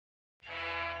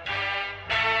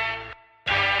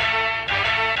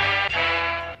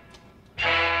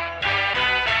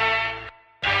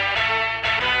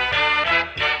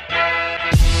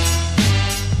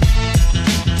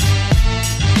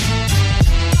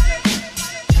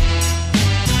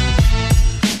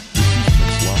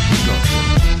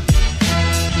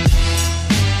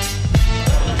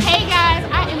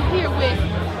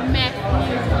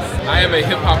a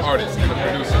hip-hop artist and a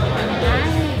producer.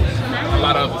 A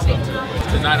lot of other stuff too. But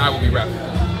tonight I will be rapping.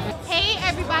 Hey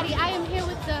everybody, I am here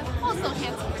with the also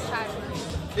handsome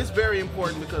Cypher. It's very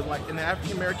important because like in the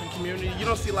African American community, you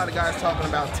don't see a lot of guys talking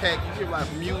about tech. You hear a lot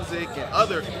of music and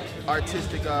other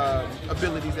artistic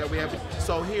abilities that we have.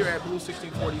 So here at Blue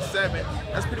 1647,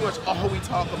 that's pretty much all we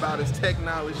talk about is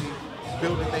technology,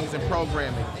 building things and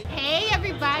programming. Hey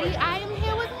everybody, I am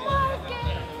here with Morgan.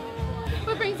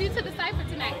 What brings you to the Cypher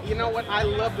tonight? You know what? I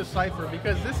love the Cypher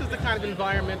because this is the kind of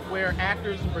environment where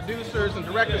actors and producers and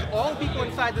directors, all people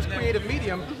inside this creative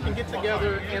medium can get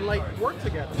together and like work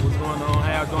together. What's going on?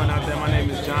 How y'all doing out there? My name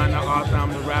is John, the author,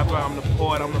 I'm the rapper, I'm the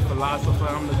poet, I'm the philosopher,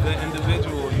 I'm the good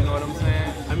individual, you know what I'm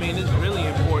saying? I mean, it's really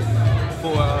important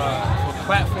for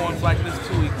platforms like this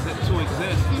to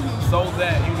exist so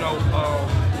that, you know,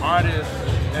 artists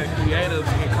and creatives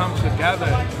can come together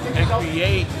and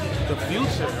create the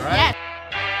future, right? Yes.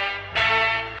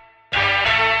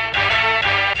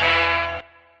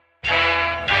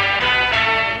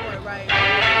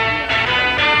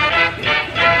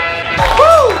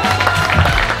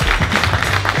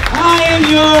 I am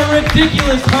your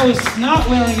ridiculous host, not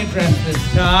wearing a dress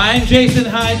this time, Jason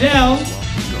Heidel.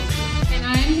 And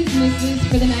I am his missus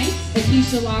for the night,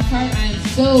 Akeisha Lockhart. I am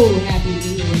so happy to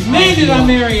be here. Made it on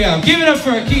Miriam. Give it up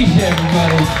for Akeisha,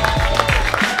 everybody.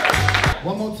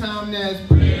 One more time, that's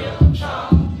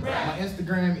my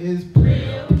Instagram is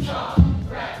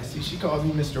see, she calls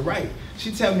me Mr. Right.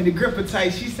 She tell me to grip her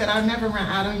tight. She said, I'll never run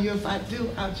out on you. If I do,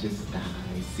 I'll just die.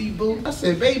 See, boo? I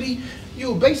said, baby,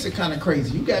 you a basic kind of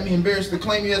crazy. You got me embarrassed to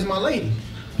claim you as my lady.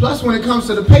 Plus, when it comes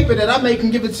to the paper that I make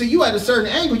and give it to you at a certain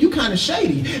angle, you kind of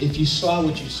shady. If you saw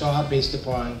what you saw based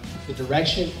upon the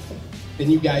direction, then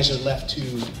you guys are left to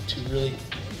really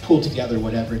pull together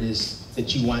whatever it is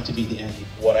that you want to be the ending.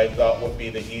 What I thought would be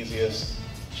the easiest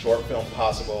short film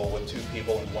possible with two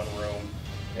people in one room,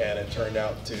 and it turned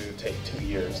out to take 2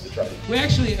 years to try to. We're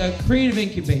actually a creative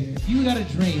incubator. If you got a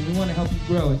dream, we want to help you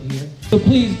grow it here. So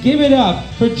please give it up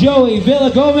for Joey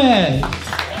Villagomez.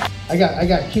 I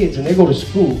got kids and they go to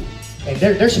school and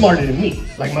they're smarter than me.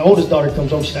 Like my oldest daughter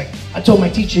comes home, she's like, I told my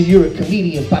teacher you're a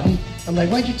comedian, papi. I'm like,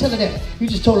 why'd you tell her that? You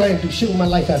just told her I didn't do shit with my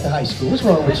life after high school. What's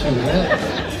wrong with you,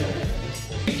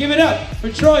 man? Give it up for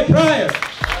Troy Pryor.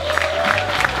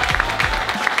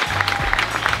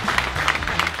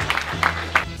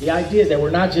 The idea is that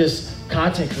we're not just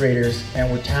content creators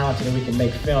and we're talented and we can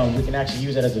make film. We can actually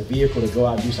use that as a vehicle to go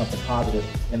out and do something positive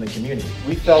in the community.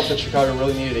 We felt that Chicago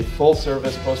really needed a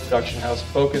full-service post-production house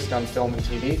focused on film and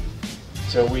TV.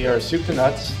 So we are soup to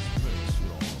nuts.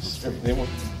 From the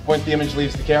point the image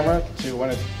leaves the camera to when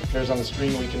it appears on the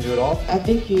screen, we can do it all. I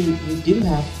think you do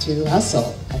have to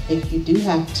hustle. I think you do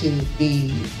have to be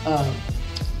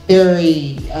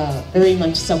very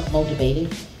much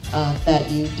self-motivated. That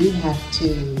you do have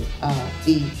to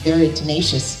be very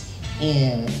tenacious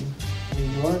in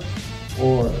New York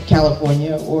or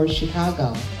California or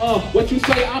Chicago. What you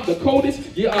say, I'm the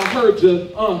coldest? Yeah, I heard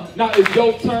you. Now it's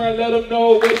your turn, let them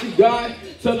know what you got.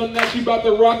 Tell them that you about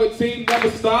to rock a team, never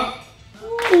stop.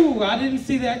 Ooh, I didn't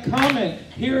see that comment.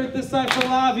 Here at the Cypher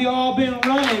Live, you all been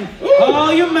running.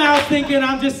 All your mouth thinking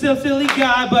I'm just a silly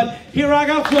guy, but here I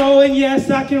got flow and yes,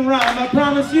 I can rhyme. I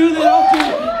promise you that I'll do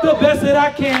the best that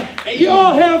I can. You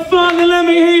all have fun and let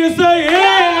me hear you say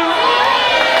yeah!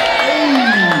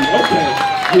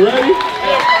 Okay, you ready?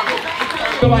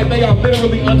 I feel like they are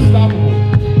literally unstoppable.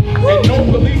 And no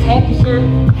police officer,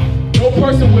 no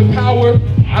person with power,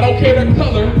 I don't care their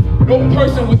color, no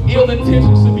person with ill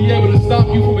intentions should be able to stop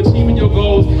you from achieving your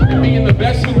goals and being the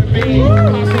best human being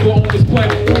possible on this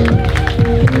planet.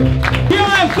 You all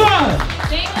have fun?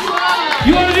 Thank you all.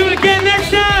 You want to do it again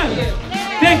next time?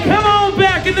 Then come on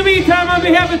back. In the meantime, on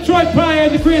behalf of Troy Pryor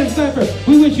and the Creative Cypher,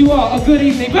 we wish you all a good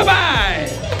evening. Bye-bye.